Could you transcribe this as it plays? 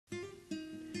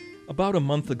About a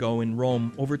month ago in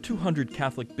Rome, over 200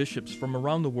 Catholic bishops from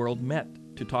around the world met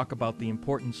to talk about the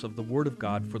importance of the Word of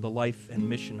God for the life and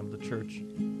mission of the Church.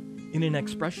 In an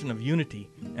expression of unity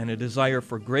and a desire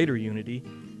for greater unity,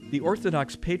 the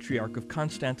Orthodox Patriarch of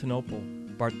Constantinople,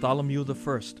 Bartholomew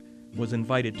I, was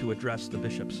invited to address the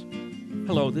bishops.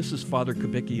 Hello, this is Father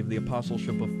Kubicki of the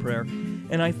Apostleship of Prayer,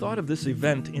 and I thought of this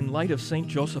event in light of St.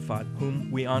 Josaphat, whom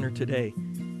we honor today.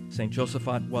 St.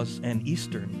 Josaphat was an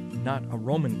Eastern, not a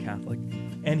Roman Catholic,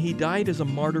 and he died as a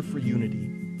martyr for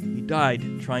unity. He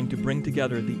died trying to bring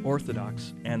together the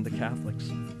Orthodox and the Catholics.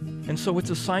 And so it's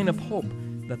a sign of hope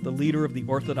that the leader of the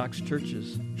Orthodox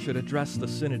churches should address the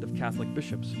Synod of Catholic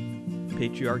bishops.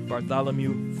 Patriarch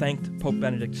Bartholomew thanked Pope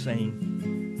Benedict,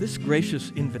 saying, "This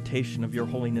gracious invitation of your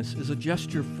holiness is a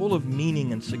gesture full of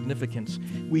meaning and significance,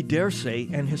 we dare say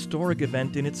an historic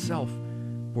event in itself.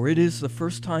 For it is the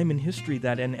first time in history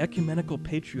that an ecumenical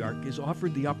patriarch is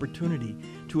offered the opportunity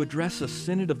to address a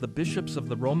synod of the bishops of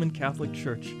the Roman Catholic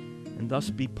Church, and thus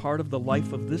be part of the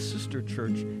life of this sister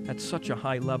church at such a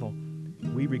high level.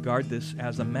 We regard this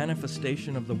as a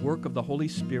manifestation of the work of the Holy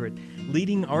Spirit,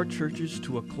 leading our churches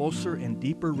to a closer and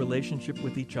deeper relationship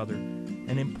with each other,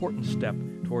 an important step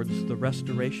towards the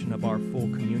restoration of our full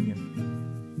communion."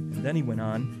 And then he went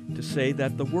on to say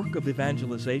that the work of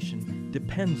evangelization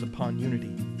depends upon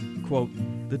unity. Quote,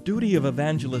 "The duty of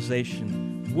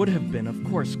evangelization would have been, of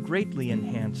course, greatly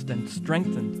enhanced and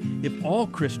strengthened if all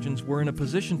Christians were in a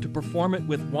position to perform it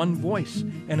with one voice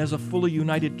and as a fully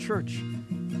united church.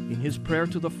 In his prayer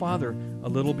to the Father, a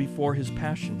little before his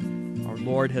Passion, our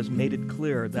Lord has made it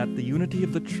clear that the unity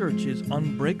of the Church is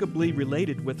unbreakably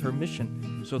related with her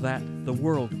mission, so that the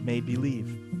world may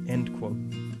believe." End quote.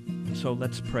 So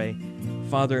let's pray.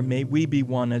 Father, may we be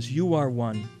one as you are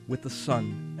one with the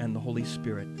Son and the Holy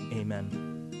Spirit. Amen.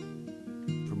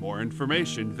 For more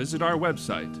information, visit our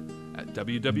website at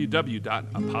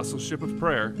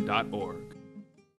www.apostleshipofprayer.org.